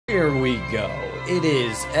Here we go. It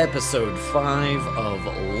is episode 5 of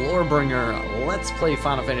Lorebringer. Let's play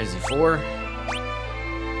Final Fantasy IV.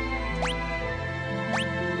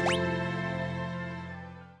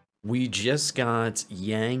 We just got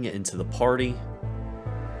Yang into the party.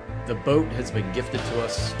 The boat has been gifted to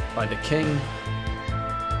us by the king.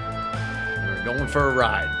 We're going for a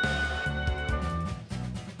ride.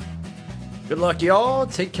 Good luck, y'all.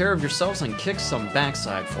 Take care of yourselves and kick some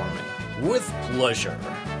backside for me. With pleasure.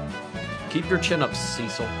 Keep your chin up,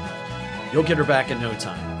 Cecil. You'll get her back in no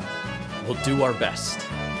time. We'll do our best.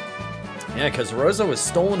 Yeah, because Rosa was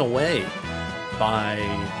stolen away by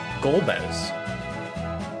Golbez.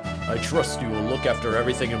 I trust you will look after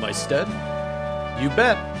everything in my stead. You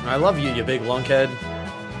bet. I love you, you big lunkhead.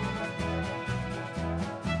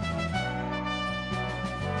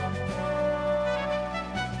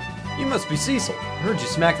 You must be Cecil. I heard you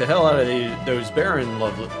smack the hell out of those Baron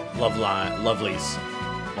lovelies.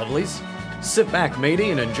 Lovelies? Sit back, matey,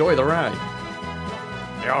 and enjoy the ride.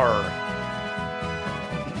 Yarr.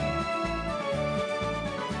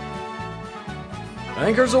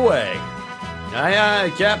 Anchors away. Aye, aye,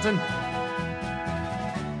 Captain.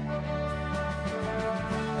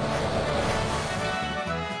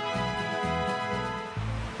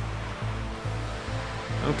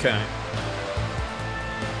 Okay.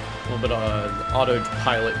 A little bit of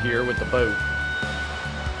autopilot here with the boat.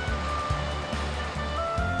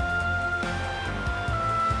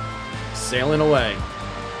 Sailing away.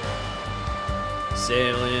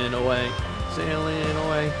 Sailing away. Sailing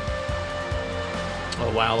away.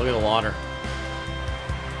 Oh wow, look at the water.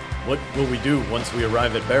 What will we do once we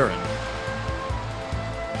arrive at Baron?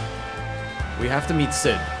 We have to meet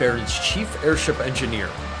Sid, Baron's chief airship engineer.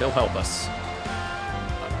 He'll help us.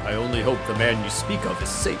 I only hope the man you speak of is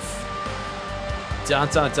safe. ...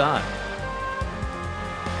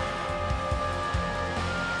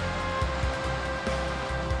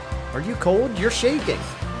 Are you cold? You're shaking.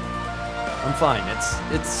 I'm fine.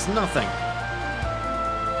 It's nothing.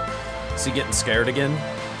 Is he getting scared again?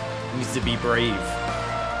 He needs to be brave.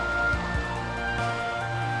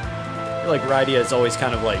 I feel like Rydia is always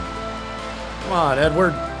kind of like, come on,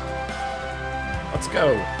 Edward. Let's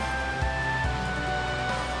go.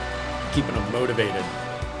 Keeping him motivated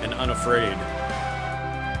and unafraid.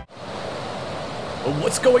 Oh,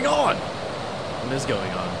 what's going on? What is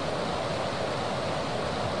going on?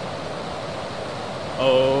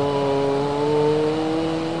 Oh,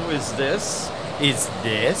 is this?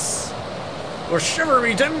 Or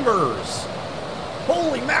shivery timbers?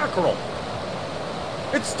 Holy mackerel!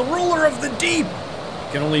 It's the ruler of the deep!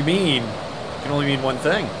 Can only mean one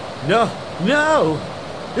thing. No!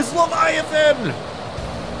 It's Leviathan!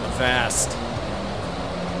 Not fast.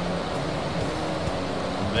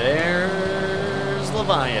 There's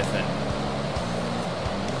Leviathan.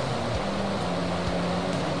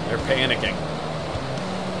 They're panicking.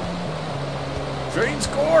 Change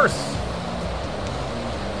course!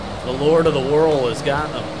 The Lord of the Whirl has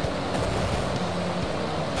got them.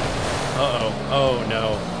 Uh-oh. Oh,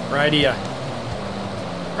 no. Rydia.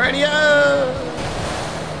 Rydia!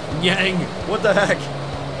 Yang! What the heck?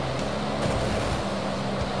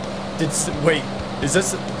 Wait. Is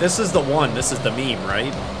this is the one. This is the meme,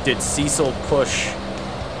 right? Did Cecil push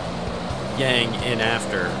Yang in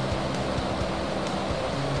after?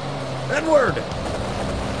 Edward!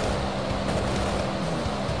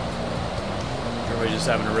 Everybody's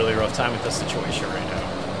just having a really rough time with this situation right now.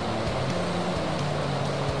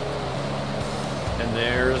 And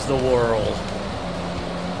there's the whirl. ...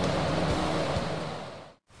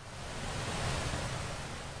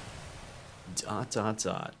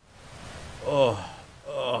 Oh.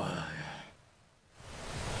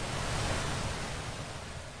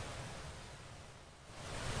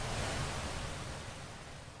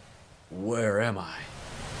 Where am I?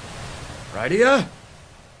 Rydia?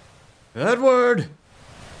 Edward!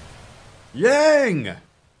 Yang!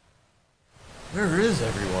 Where is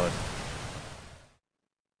everyone?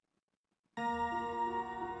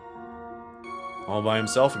 All by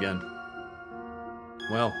himself again.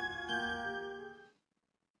 Well.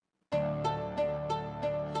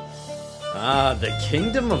 Ah, the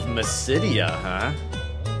Kingdom of Mysidia, huh?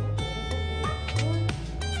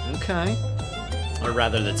 Okay. Or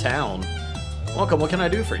rather, the town. Welcome, what can I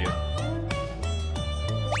do for you?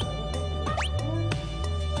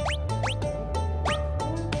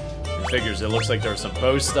 Figures, it looks like there's some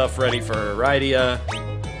bow stuff ready for Rydia.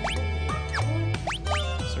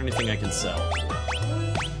 Is there anything I can sell?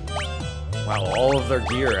 Wow, all of their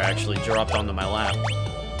gear actually dropped onto my lap.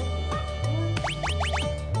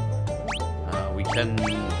 We can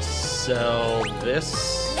sell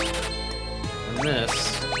this and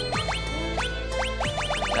this.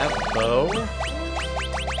 bow.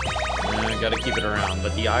 I gotta keep it around,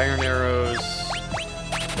 but the iron arrows,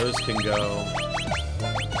 those can go.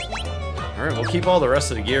 Alright, we'll keep all the rest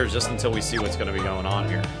of the gears just until we see what's gonna be going on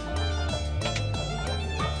here.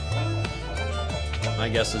 My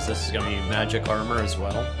guess is this is gonna be magic armor as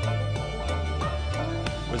well.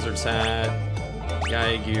 Wizard's hat,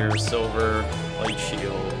 Gaia gear, silver, light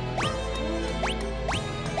shield.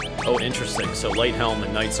 Oh, interesting. So light helm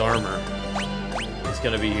and knight's armor is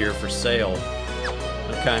gonna be here for sale.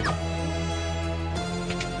 Okay.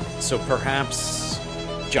 So perhaps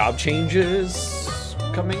job changes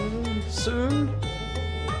coming soon?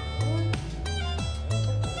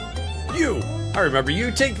 You! I remember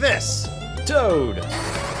you. Take this! Toad!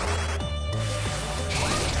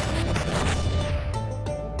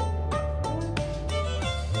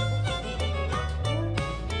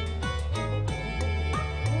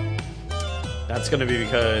 That's gonna be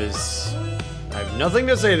because I have nothing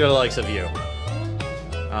to say to the likes of you.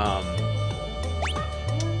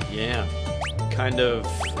 Yeah. Kind of...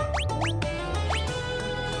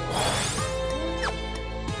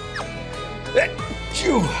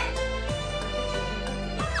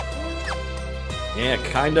 Yeah,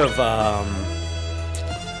 kind of,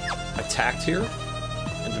 attacked here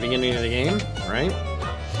at the beginning of the game, right?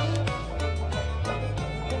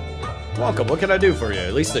 Welcome, what can I do for you?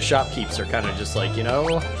 At least the shopkeepers are kind of just like, you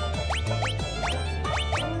know,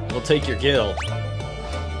 we'll take your gill.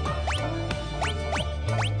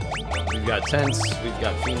 We've got tents, we've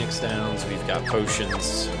got phoenix downs, we've got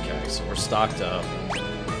potions. Okay, so we're stocked up.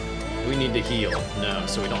 We need to heal. No,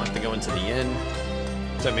 so we don't have to go into the inn.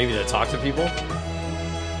 Is that maybe to talk to people?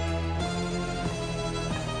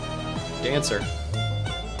 Dancer.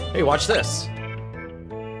 Hey, watch this.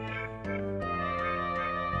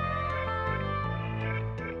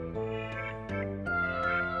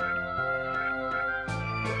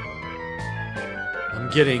 I'm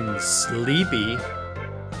getting sleepy.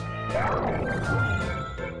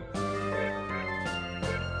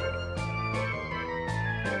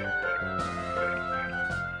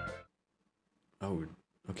 Oh,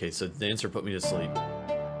 okay, so the dancer put me to sleep.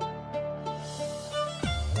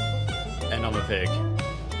 And I'm a pig.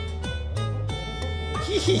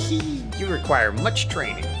 Hee. You require much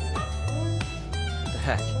training. What the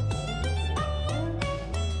heck?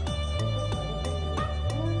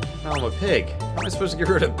 Now I'm a pig. How am I supposed to get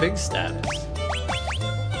rid of pig status?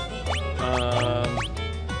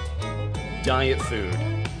 Diet food.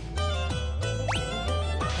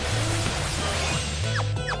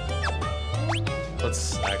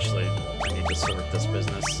 Let's actually, I need to sort this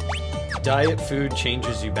business. Diet food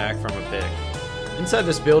changes you back from a pig. Inside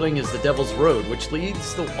this building is the Devil's Road, which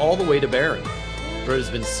leads all the way to Baron. The road has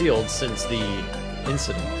been sealed since the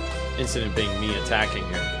incident being me attacking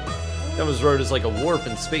here. Devil's Road is like a warp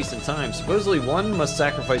in space and time. Supposedly one must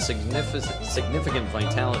sacrifice significant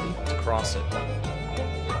vitality to cross it.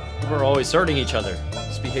 We're always hurting each other.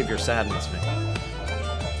 This behavior saddens me.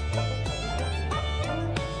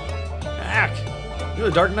 Ack! You're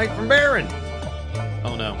the Dark Knight from Baron!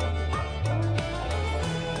 Oh no.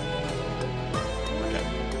 Okay.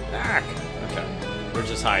 Ack! Okay. We're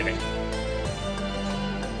just hiding.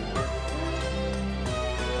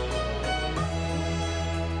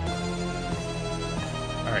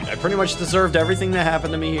 Alright, I pretty much deserved everything that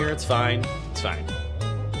happened to me here. It's fine. It's fine.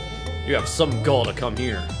 You have some gall to come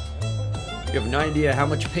here. You have no idea how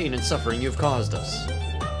much pain and suffering you've caused us.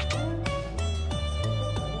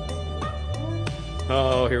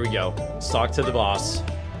 Oh, here we go. Let's talk to the boss.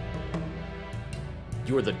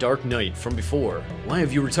 You are the Dark Knight from before. Why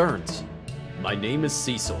have you returned? My name is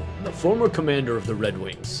Cecil, the former commander of the Red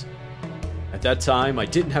Wings. At that time, I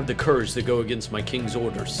didn't have the courage to go against my king's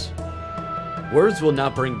orders. Words will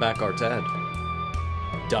not bring back our dead. ...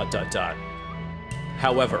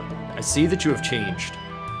 However, I see that you have changed.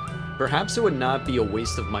 Perhaps it would not be a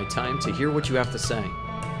waste of my time to hear what you have to say.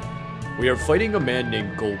 We are fighting a man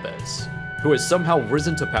named Golbez, who has somehow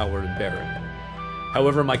risen to power in Baron.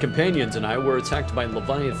 However, my companions and I were attacked by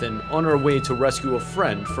Leviathan on our way to rescue a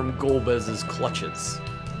friend from Golbez's clutches.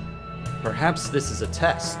 Perhaps this is a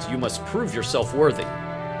test. You must prove yourself worthy.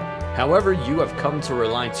 However, you have come to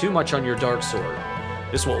rely too much on your dark sword.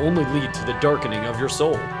 This will only lead to the darkening of your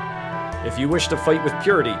soul. If you wish to fight with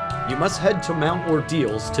purity, you must head to Mount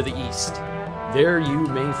Ordeals to the east. There you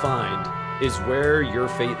may find is where your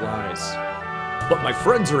fate lies. But my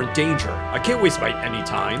friends are in danger. I can't waste any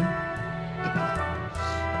time.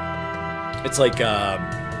 It's like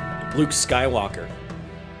Luke Skywalker.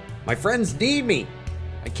 My friends need me.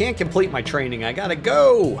 I can't complete my training. I gotta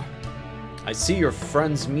go. I see your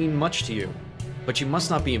friends mean much to you, but you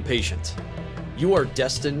must not be impatient. You are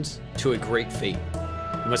destined to a great fate.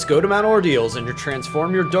 You must go to Mount Ordeals and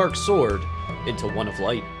transform your dark sword into one of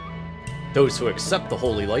light. Those who accept the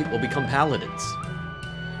holy light will become paladins.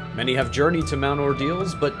 Many have journeyed to Mount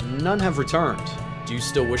Ordeals, but none have returned. Do you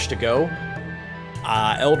still wish to go?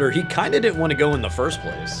 Elder, he kinda didn't want to go in the first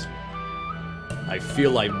place. I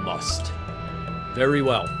feel I must. Very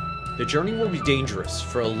well. The journey will be dangerous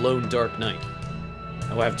for a lone dark knight.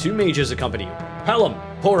 I will have 2 mages accompany you. Pelham,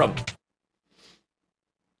 Porum.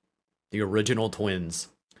 The original twins.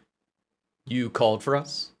 You called for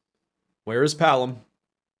us? Where is Pelham?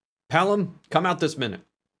 Pelham, come out this minute.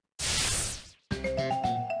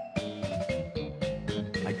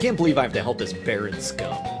 I can't believe I have to help this barren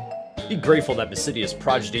scum. Be grateful that Basidia's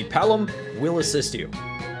progeny, Pelham, will assist you.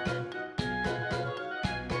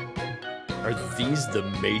 Are these the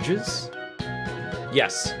mages?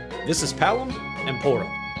 Yes, this is Pelham and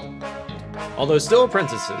Porum. Although still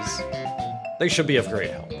apprentices, they should be of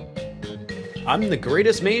great help. I'm the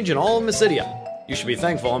greatest mage in all of Basidia. You should be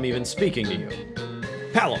thankful I'm even speaking to you.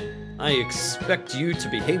 Pelham, I expect you to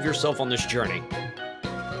behave yourself on this journey.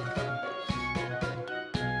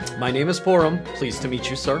 My name is Porum. Pleased to meet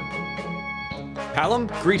you, sir. Pelham,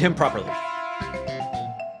 greet him properly.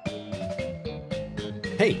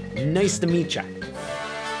 Hey, nice to meet ya.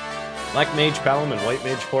 Black Mage Pelham and White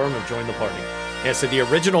Mage Porum have joined the party. Yeah, so the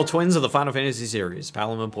original twins of the Final Fantasy series,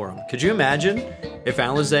 Pelham and Porum. Could you imagine if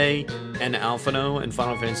Alisaie and Alphino in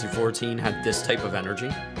Final Fantasy XIV had this type of energy?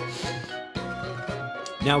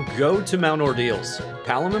 Now go to Mount Ordeals.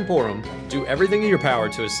 Pelham and Porum, do everything in your power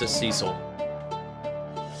to assist Cecil.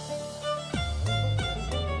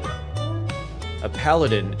 A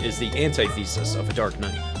paladin is the antithesis of a dark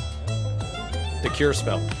knight. The Cure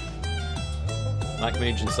spell. Black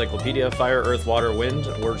Mage Encyclopedia, Fire, Earth, Water, Wind,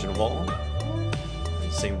 Origin of All.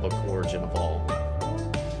 Same book, Origin of All.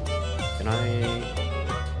 Can I...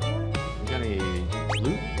 got any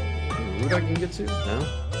loot? Any loot I can get to? No?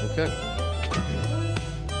 Okay.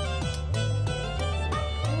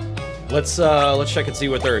 Let's check and see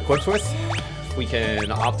what they're equipped with. If we can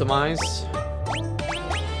optimize.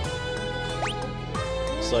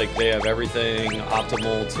 Looks like they have everything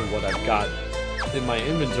optimal to what I've got in my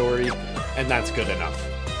inventory, and that's good enough.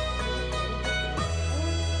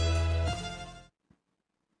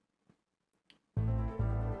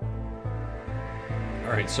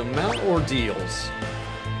 Alright, so Mount Ordeals.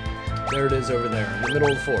 There it is over there, in the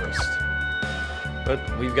middle of the forest. But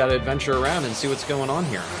we've got to adventure around and see what's going on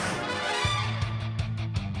here.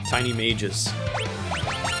 Tiny mages.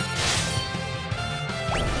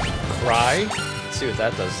 Cry. Let's see what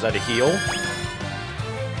that does. Is that a heal?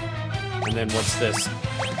 And then what's this?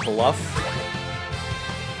 Bluff.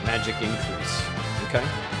 Magic increase. Okay.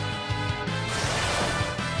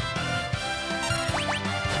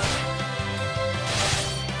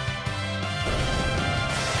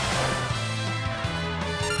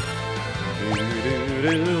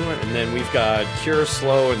 And then we've got Cure,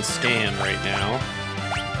 Slow, and Scan right now.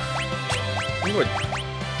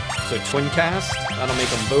 So Twin Cast? That'll make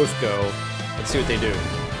them both go. Let's see what they do.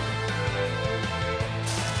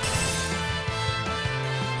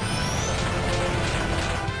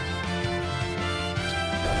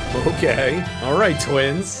 Okay. Alright,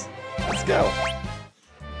 twins. Let's go.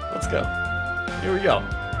 Let's go. Here we go.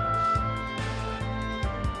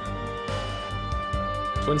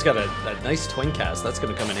 Twins got a nice twin cast. That's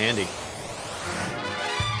gonna come in handy.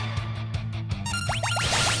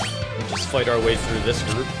 We'll just fight our way through this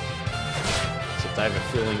group. Except I have a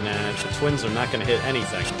feeling that the twins are not gonna hit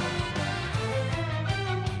anything.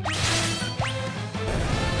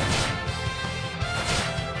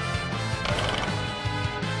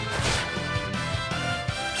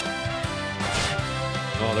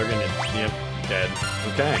 Oh, they're gonna... Yep, dead.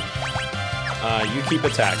 Okay. You keep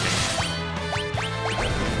attacking.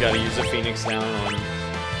 You've got to use a Phoenix down on your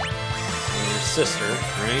sister,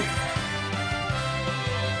 right?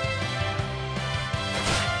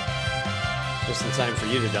 Just in time for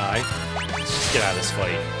you to die. Let's just get out of this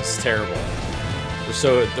fight. This is terrible.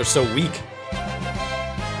 They're so weak.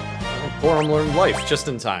 Porum learned life just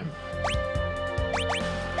in time.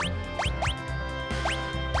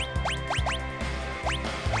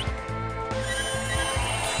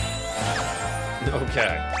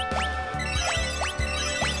 Okay.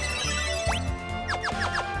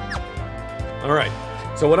 Alright,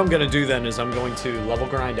 so what I'm going to do then is I'm going to level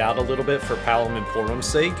grind out a little bit for Pelham and Porum's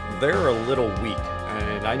sake. They're a little weak,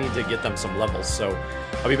 and I need to get them some levels, so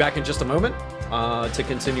I'll be back in just a moment to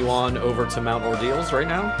continue on over to Mount Ordeals right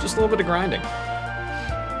now. Just a little bit of grinding.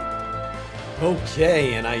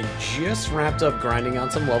 Okay, and I just wrapped up grinding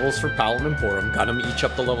on some levels for Palom and Porum. Got them each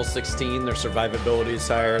up to level 16. Their survivability is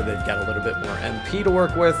higher. They've got a little bit more MP to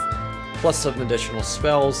work with, plus some additional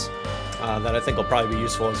spells that I think will probably be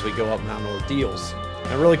useful as we go up Mount Ordeals.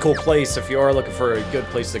 A really cool place if you are looking for a good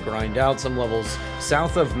place to grind out some levels.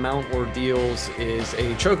 South of Mount Ordeals is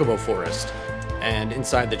a Chocobo Forest, and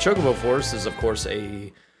inside the Chocobo Forest is, of course,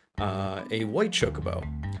 a white Chocobo.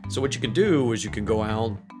 So what you can do is you can go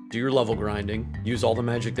out, do your level grinding, use all the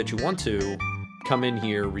magic that you want to, come in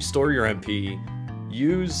here, restore your MP,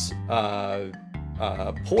 use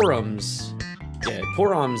Porum's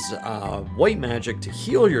white magic to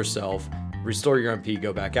heal yourself, restore your MP,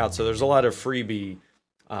 go back out. So there's a lot of freebie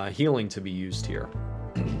healing to be used here.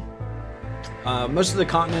 Most of the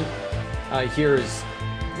continent here is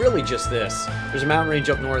really just this. There's a mountain range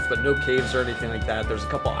up north, but no caves or anything like that. There's a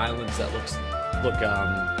couple islands that look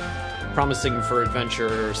promising for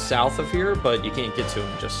adventure south of here, but you can't get to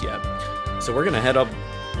them just yet. So we're gonna head up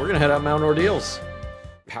Mount Ordeals.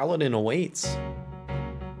 Paladin awaits.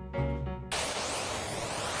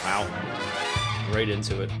 Wow. Right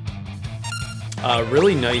into it.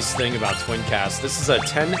 Really nice thing about Twin Cast. This is a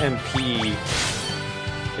 10 MP.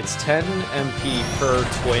 It's 10 MP per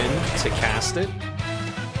twin to cast it.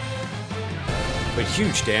 But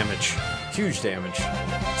huge damage. Huge damage.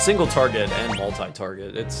 Single target and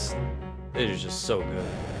multi-target. It is just so good.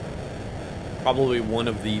 Probably one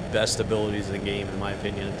of the best abilities in the game, in my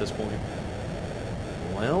opinion, at this point.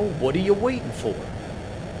 Well, what are you waiting for?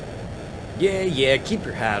 Yeah, keep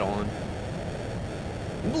your hat on.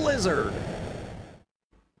 Blizzard!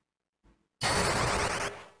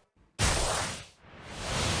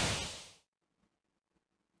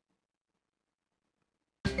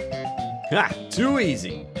 Ha! Too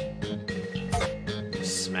easy!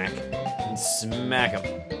 Smack. And smack him.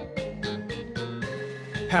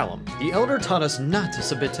 Palom, the Elder taught us not to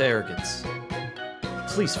submit to arrogance.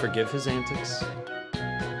 Please forgive his antics.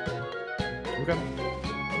 Okay.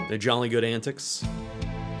 They're jolly good antics.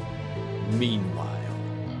 Meanwhile...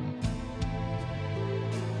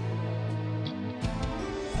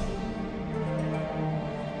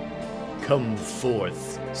 Come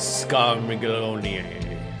forth, Scarmigaloni.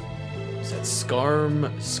 Is that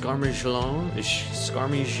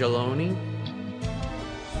Scarmigaloni?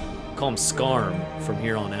 Call him Scarm from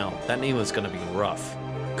here on out. That name is gonna be rough.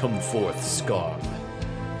 Come forth, Scarm.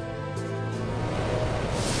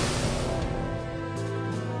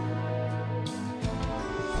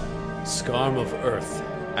 Scarm of Earth,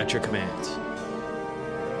 at your command.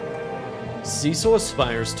 Cecil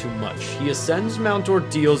aspires too much. He ascends Mount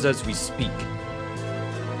Ordeals as we speak.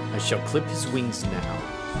 I shall clip his wings now.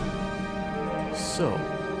 So,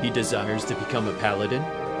 he desires to become a paladin?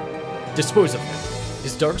 Dispose of him.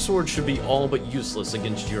 His dark sword should be all but useless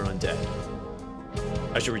against your undead.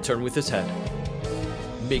 I shall return with his head.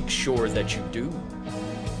 Make sure that you do.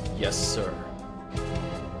 Yes, sir.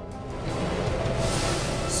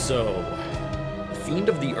 So, Fiend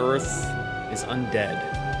of the Earth is undead.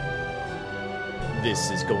 This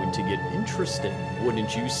is going to get interesting,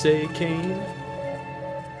 wouldn't you say, Kane?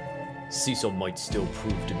 Cecil might still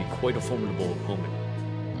prove to be quite a formidable opponent.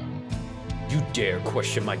 You dare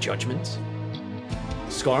question my judgment?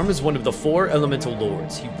 Scarm is one of the 4 elemental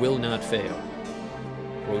lords. He will not fail.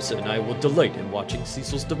 Rosa and I will delight in watching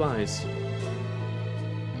Cecil's demise.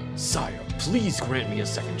 Sire, please grant me a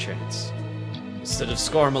second chance. Instead of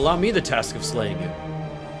Scarm, allow me the task of slaying him.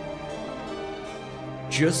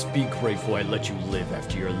 Just be grateful I let you live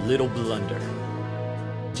after your little blunder. ...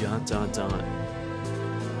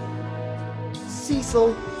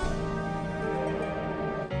 Cecil.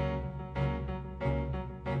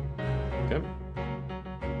 Okay.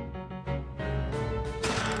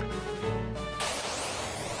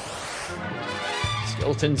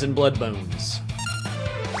 Skeletons and blood bones.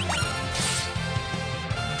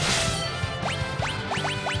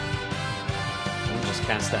 We'll just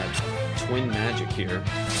cast that twin magic here.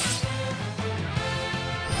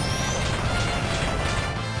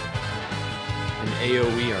 And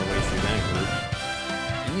AoE our way through that group.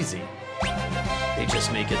 Easy. They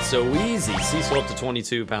just make it so easy. Cecil up to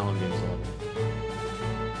 22, Palom games 11.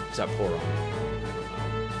 Is that poor on?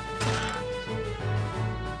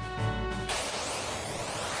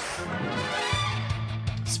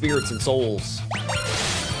 Spirits and souls.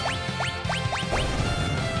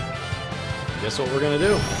 Guess what we're gonna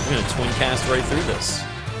do? We're gonna twin cast right through this.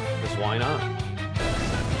 Because why not?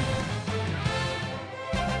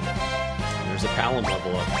 And there's a Palom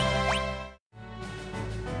level up.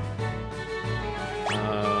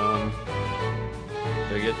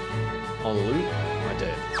 Did I get all the loot? I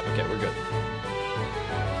did. Okay, we're good.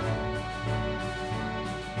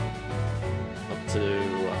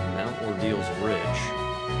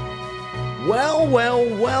 Well, well,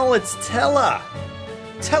 well, it's Tella!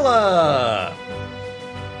 Tella!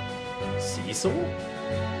 Cecil?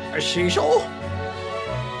 Cecil?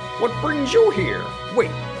 What brings you here? Wait,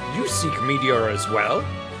 you seek Meteor as well?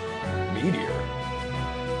 Meteor?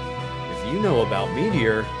 If you know about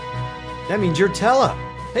Meteor, that means you're Tella.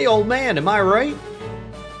 Hey, old man, am I right?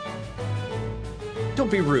 Don't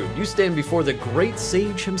be rude. You stand before the great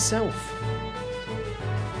sage himself.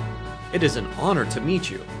 It is an honor to meet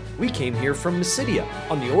you. We came here from Mysidia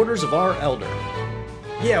on the orders of our elder.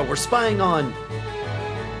 Yeah, we're spying on...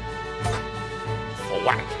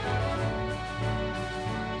 Whack.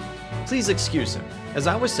 Please excuse him. As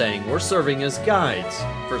I was saying, we're serving as guides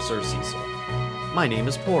for Sir Cecil. My name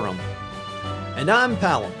is Porum. And I'm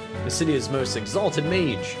Palom, Mysidia's most exalted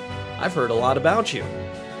mage. I've heard a lot about you.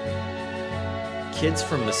 Kids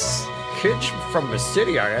from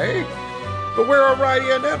Mysidia, eh? But we're a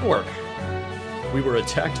Rydia network. We were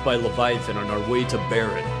attacked by Leviathan on our way to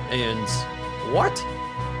Baron, and... What?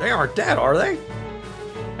 They aren't dead, are they?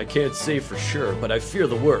 I can't say for sure, but I fear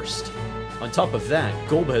the worst. On top of that,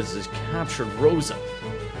 Golbez has captured Rosa.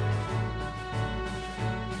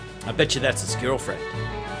 I bet you that's his girlfriend.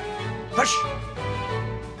 Hush!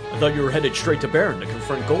 I thought you were headed straight to Baron to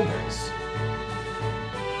confront Golbez.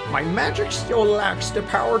 My magic still lacks the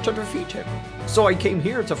power to defeat him, so I came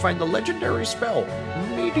here to find the legendary spell,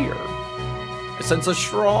 Meteor. I sense a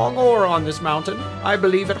strong aura on this mountain. I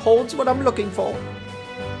believe it holds what I'm looking for.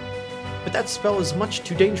 But that spell is much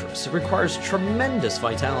too dangerous. It requires tremendous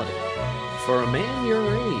vitality. For a man your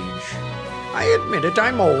age... I admit it,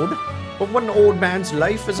 I'm old, but one old man's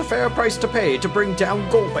life is a fair price to pay to bring down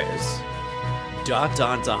Golbez. ...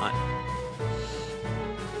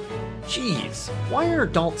 Jeez, why are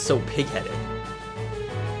adults so pig-headed?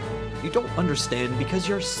 You don't understand because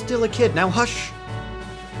you're still a kid. Now hush!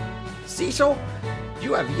 Cecil,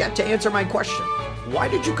 you have yet to answer my question. Why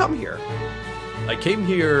did you come here? I came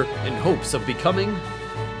here in hopes of becoming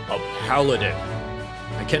a paladin.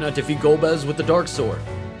 I cannot defeat Golbez with the dark sword,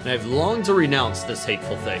 and I've longed to renounce this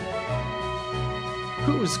hateful thing.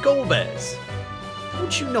 Who's Golbez?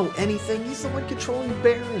 Don't you know anything? He's the one controlling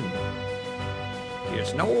Baron. He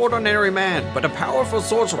is no ordinary man, but a powerful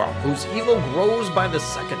sorcerer whose evil grows by the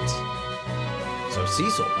second. So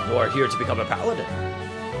Cecil, you are here to become a paladin.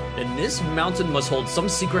 And this mountain must hold some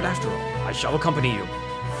secret after all. I shall accompany you.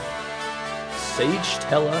 Sage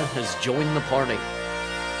Tella has joined the party.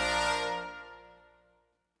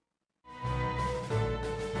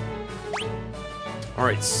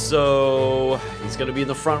 Alright, so he's gonna be in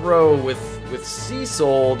the front row with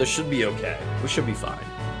Cecil. This should be okay. We should be fine.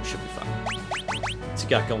 We should be fine. What's he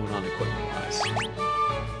got going on equipment-wise?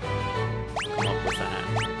 Come up with that.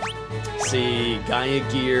 See, Gaia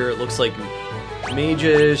gear, it looks like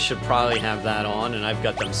mages should probably have that on, and I've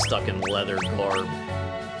got them stuck in leather garb.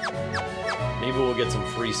 Maybe we'll get some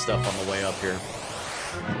free stuff on the way up here.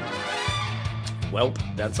 Welp,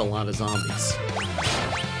 that's a lot of zombies.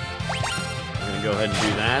 I'm gonna go ahead and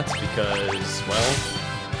do that because, well,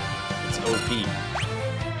 it's OP.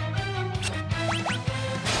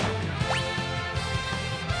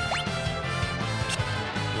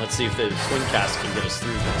 Let's see if the Twin Cast can get us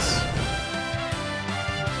through this.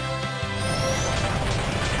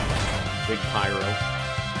 Big pyro.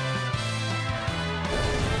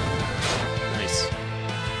 Nice.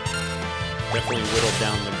 Definitely whittled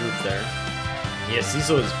down the group there. Yeah,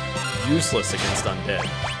 Cecil is useless against undead.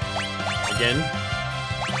 Again.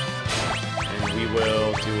 And we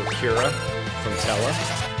will do a Cura from Tella.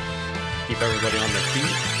 Keep everybody on their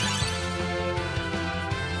feet.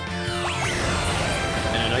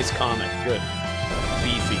 And a nice comment. Good.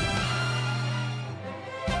 Beefy.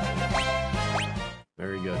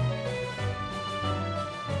 Very good.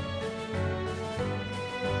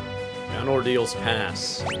 Down ordeals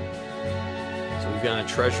pass. So we've got a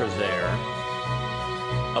treasure there.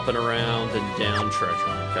 Up and around and down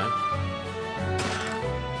treasure, okay?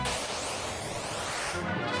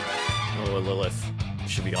 Oh, Lilith.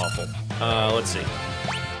 Should be awful. Let's see.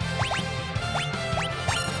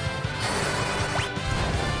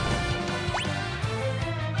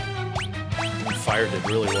 Fire did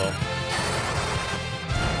really well.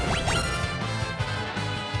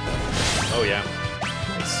 Oh yeah.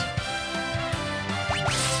 Nice.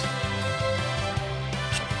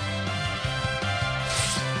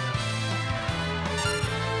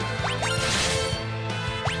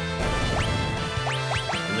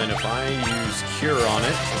 And then if I use Cure on it,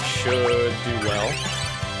 it should do well.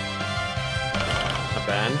 Not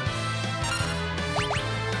bad.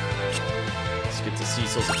 Let's get to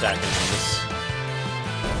Cecil's attacking on this.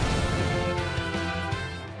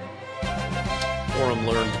 Forum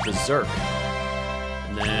learned Berserk.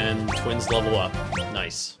 then twins level up.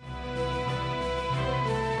 Nice.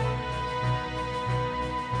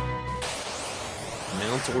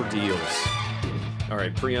 Mount ordeals.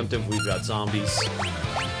 Alright, preemptive, we've got zombies.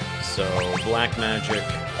 So, black magic.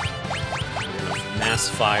 Mass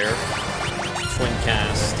fire. Twin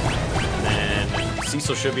cast. And then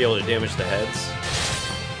Cecil should be able to damage the heads.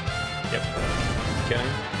 Yep. Okay.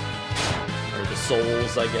 Or the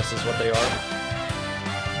souls, I guess is what they are.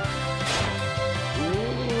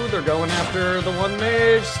 Ooh, they're going after the one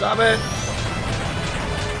mage. Stop it.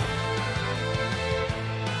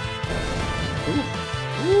 Ooh.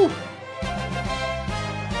 Ooh.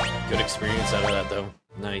 Good experience out of that, though.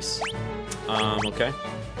 Nice. Okay.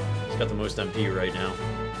 He's got the most MP right now.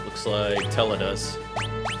 Looks like Tella does.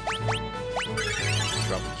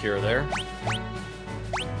 Drop the cure there.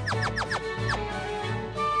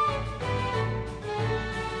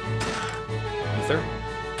 Ether.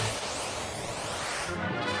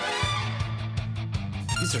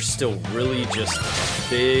 These are still really just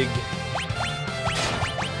big.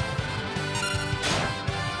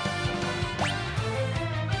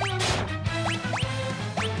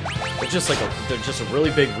 They're just a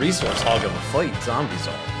really big resource hog of a fight. Zombies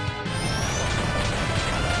are.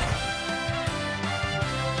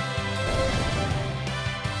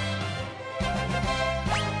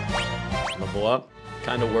 Level up.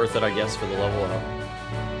 Kind of worth it, I guess, for the level up.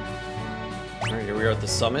 Alright, here we are at the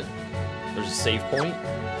summit. There's a save point.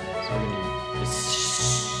 So we're gonna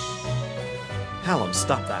just... Hallam,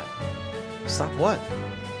 stop that. Stop what?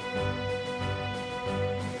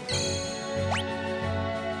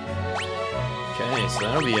 Okay, so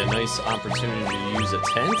that'll be a nice opportunity to use a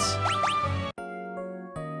tent.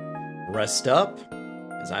 Rest up,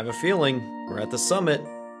 because I have a feeling we're at the summit.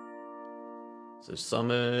 So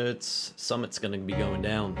summit's gonna be going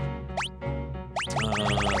down.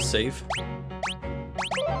 Save.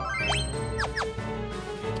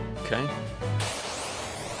 Okay.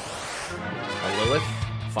 A Lilith.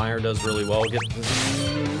 Fire does really well. Get these.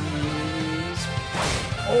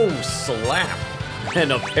 Oh, slap.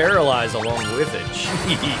 And a paralyze along with it.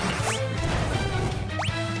 Jeez.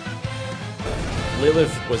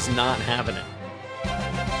 Lilith was not having it.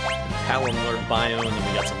 Hallam learned bio, and then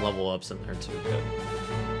we got some level ups in there too. Good.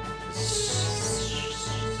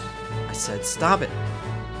 I said, stop it.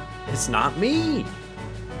 It's not me.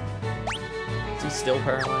 Is he still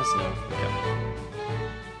paralyzed? No. Okay.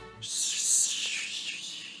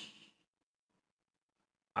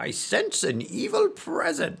 I sense an evil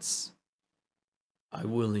presence. I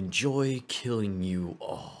will enjoy killing you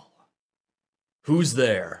all. Who's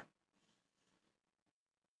there?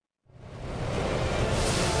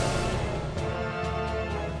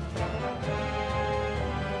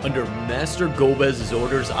 Under Master Gomez's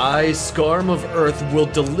orders, I, Scarm of Earth, will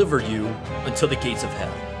deliver you until the gates of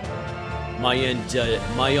hell. My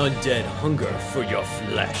undead hunger for your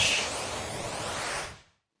flesh.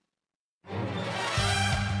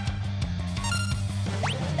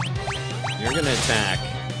 You're gonna attack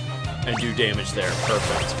and do damage there.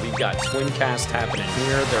 Perfect. We've got twin cast happening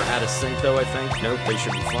here. They're out of sync though, I think. Nope, they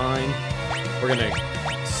should be fine. We're gonna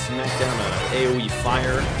smack down an AoE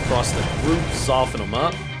fire across the group, soften them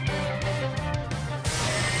up.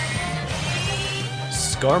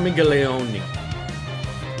 Scarmigaleone.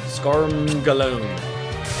 Scarmgalone.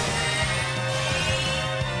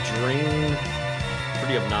 Drain.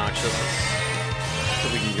 Pretty obnoxious. So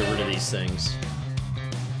we can get rid of these things.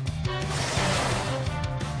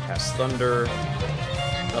 Cast Thunder.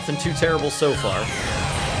 Nothing too terrible so far.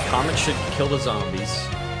 Comet should kill the zombies.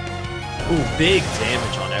 Ooh, big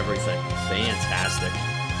damage on everything. Fantastic.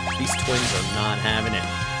 These twins are not having it.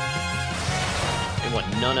 They want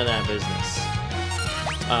none of that business.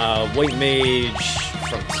 White Mage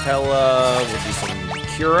from Tella. We'll do some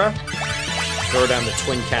Cura. Throw down the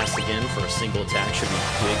twin cast again for a single attack. Should be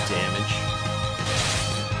big damage.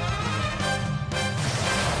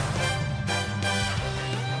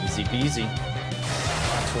 Easy peasy.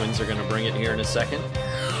 Twins are going to bring it here in a second.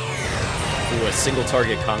 Ooh, a single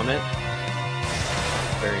target Comet.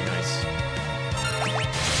 Very nice.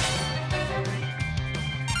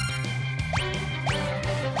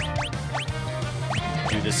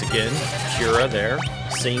 Do this again. Cura there.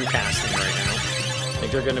 Same casting right now. I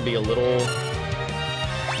think they're going to be a little... I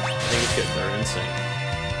think it's good. They're insane.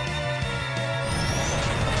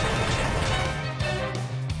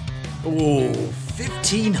 Ooh,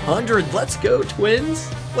 1,500. Let's go, twins.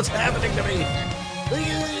 What's happening to me?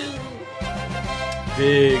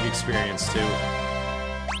 Big experience, too.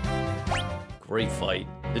 Great fight.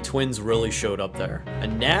 The twins really showed up there.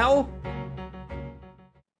 And now...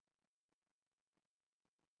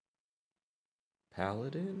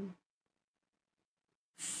 Paladin?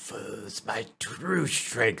 Foes, my true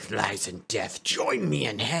strength lies in death. Join me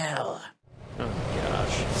in hell. Oh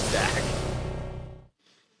gosh, it's back.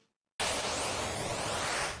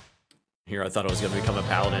 Here, I thought it was gonna become a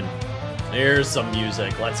paladin. Here's some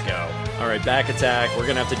music. Let's go. All right, back attack. We're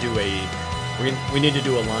gonna have to do we need to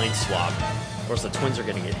do a line swap. Of course, the twins are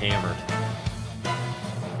gonna get hammered.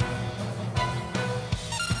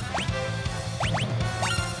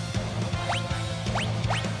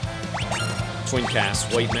 Twin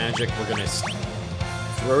cast, white magic. We're gonna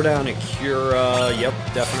throw down a Cura. Yep,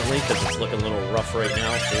 definitely, because it's looking a little rough right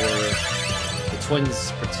now for the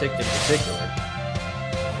twins in particular.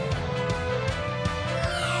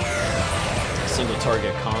 Single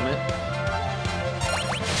target comet.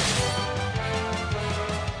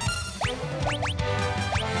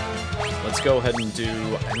 Let's go ahead and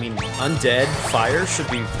do, I mean, undead fire should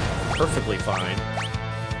be perfectly fine.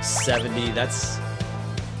 70, that's...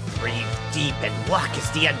 Breathe deep and walk as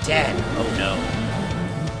the undead. Oh no.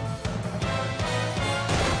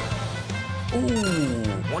 Ooh,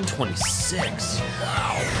 126.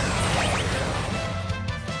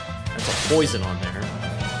 That's a poison on there.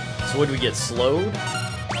 So what do we get? Slowed?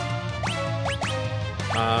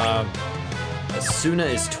 Asuna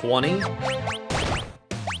is 20. Do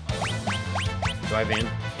I have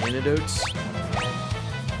antidotes?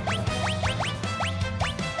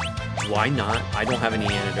 Do I not? I don't have any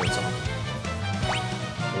antidotes on.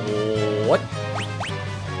 What?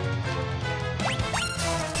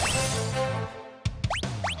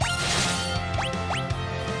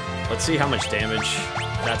 Let's see how much damage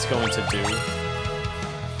that's going to do.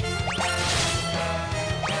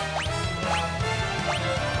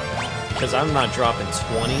 Because I'm not dropping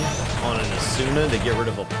 20 on an Asuna to get rid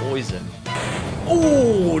of a poison.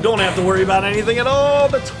 Oh, don't have to worry about anything at all.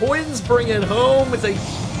 The twins bring it home with a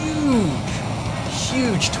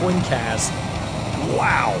huge twin cast.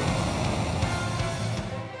 Wow.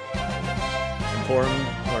 Important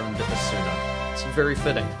learned Asuna. It's very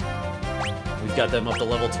fitting. We've got them up to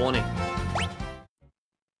level 20.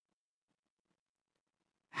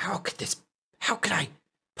 How could I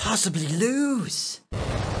possibly lose?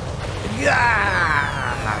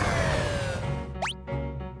 Yeah!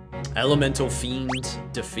 Elemental Fiend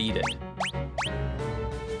defeated.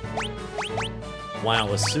 Wow,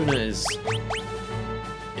 Asuna is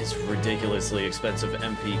ridiculously expensive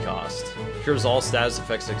MP cost. Cures all status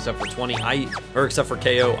effects except for 20. Except for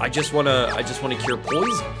KO. I just wanna cure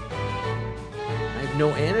poison. I have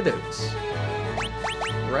no antidotes.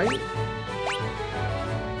 Right?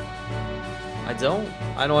 I don't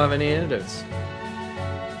have any antidotes.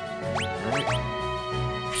 Alright.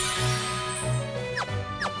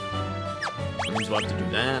 That means we'll have to do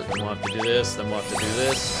that, then we'll have to do this, then we'll have to do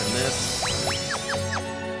this, and this.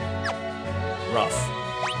 Rough.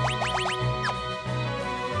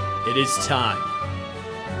 It is time.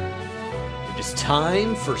 It is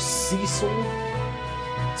time for Cecil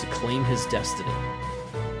to claim his destiny.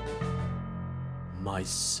 My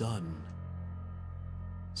son.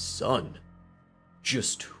 Son,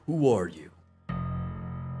 just who are you?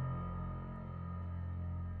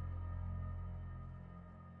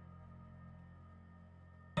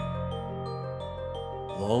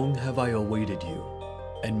 Long have I awaited you,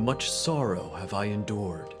 and much sorrow have I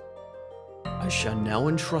endured. I shall now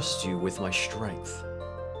entrust you with my strength.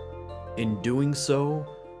 In doing so,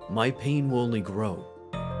 my pain will only grow,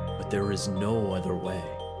 but there is no other way.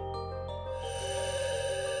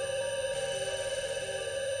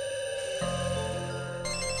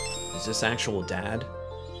 Is this actual dad?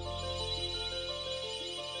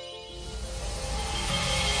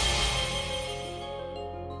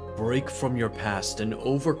 Break from your past and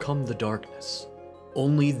overcome the darkness.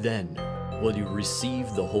 Only then will you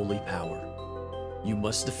receive the holy power. You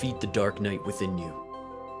must defeat the dark knight within you.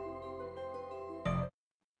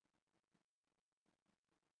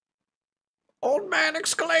 Old man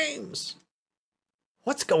exclaims.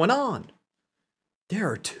 What's going on? There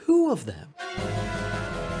are two of them.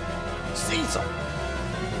 Cecil.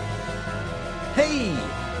 Hey,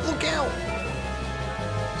 Look out.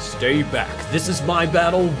 stay back. This is my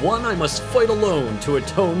battle, one I must fight alone to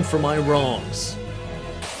atone for my wrongs.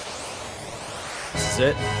 This is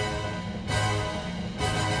it.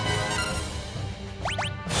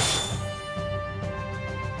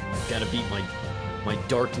 Gotta beat my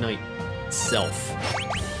Dark Knight self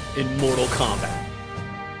in Mortal Kombat.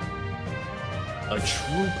 A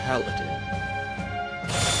true paladin.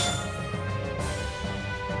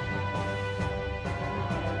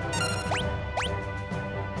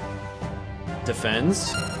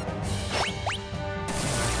 Defends.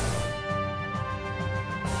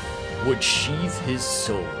 would sheathe his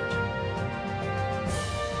sword.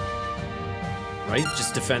 Right?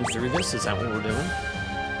 Just defend through this? Is that what we're doing?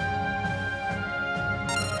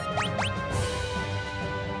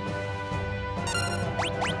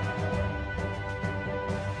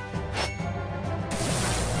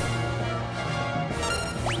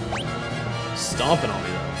 Stomping on me,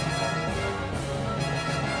 though.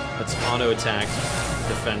 Let's auto-attack,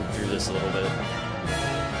 defend through this a little bit. I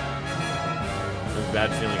have a bad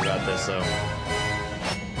feeling about this, though.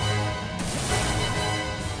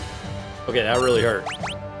 Okay, that really hurt. I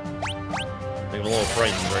think I'm a little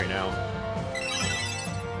frightened right now.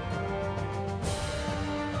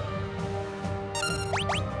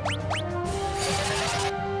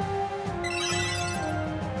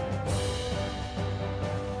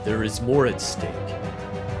 There is more at stake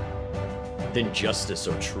than justice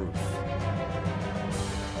or truth.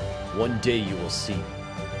 One day you will see.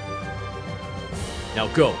 Now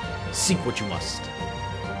go, seek what you must.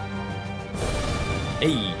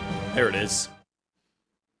 Hey, there it is.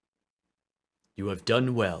 You have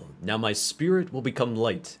done well. Now my spirit will become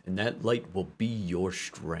light, and that light will be your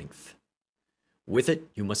strength. With it,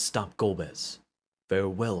 you must stop Golbez.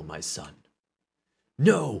 Farewell, my son.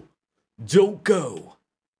 No, don't go.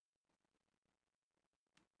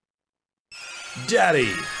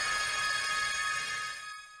 Daddy!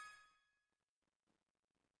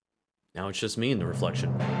 Now it's just me in the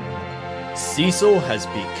reflection. Cecil has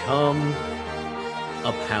become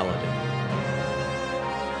a paladin.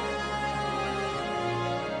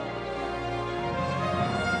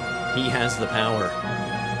 He has the power.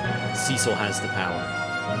 Cecil has the power.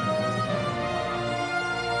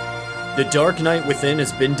 The Dark Knight within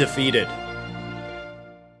has been defeated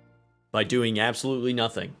by doing absolutely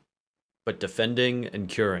nothing but defending and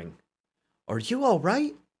curing. Are you all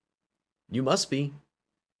right? You must be.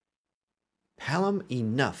 Palom,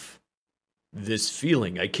 enough. This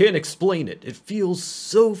feeling, I can't explain it. It feels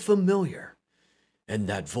so familiar. And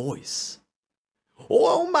that voice.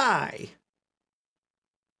 Oh my!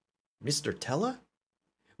 Mr. Tella?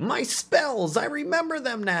 My spells, I remember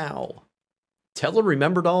them now. Tella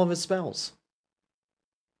remembered all of his spells.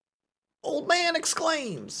 Old man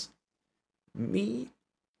exclaims. Meteor?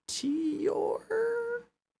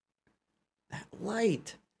 That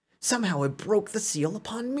light. Somehow it broke the seal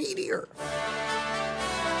upon Meteor.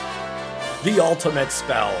 The ultimate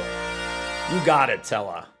spell. You got it,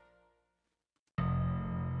 Tella.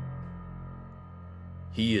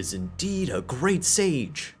 He is indeed a great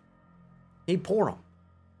sage. Hey, Porum.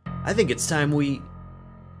 I think it's time we...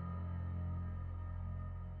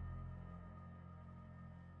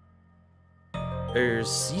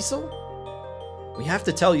 Cecil? We have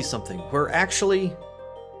to tell you something. We're actually...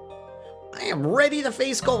 I am ready to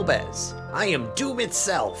face Golbez. I am doom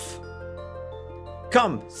itself.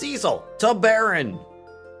 Come, Cecil, to Baron.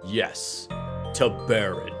 Yes, to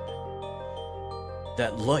Baron.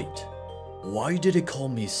 That light. Why did it call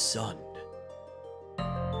me son?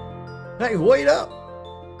 Hey, wait up.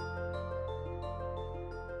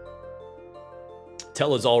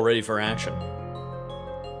 Tella's all ready for action.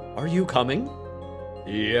 Are you coming?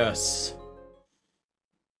 Yes.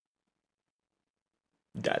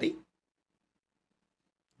 Daddy?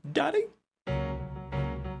 Daddy?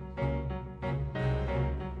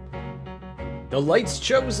 The light's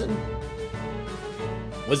chosen.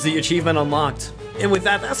 Was the achievement unlocked? And with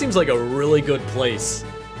that, that seems like a really good place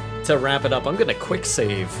to wrap it up. I'm gonna quick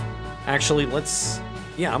save. Actually,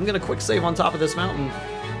 I'm gonna quick save on top of this mountain,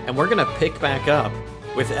 and we're gonna pick back up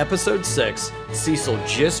with episode 6. Cecil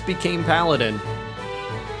just became Paladin,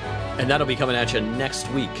 and that'll be coming at you next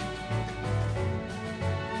week.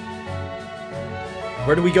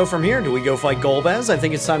 Where do we go from here? Do we go fight Golbez? I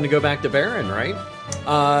think it's time to go back to Baron, right?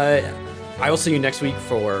 I will see you next week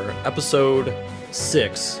for episode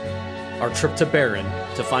 6, our trip to Baron,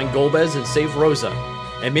 to find Golbez and save Rosa.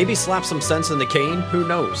 And maybe slap some sense in the cane, who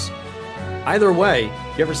knows? Either way, you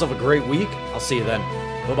have yourself a great week. I'll see you then.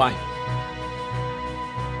 Bye-bye.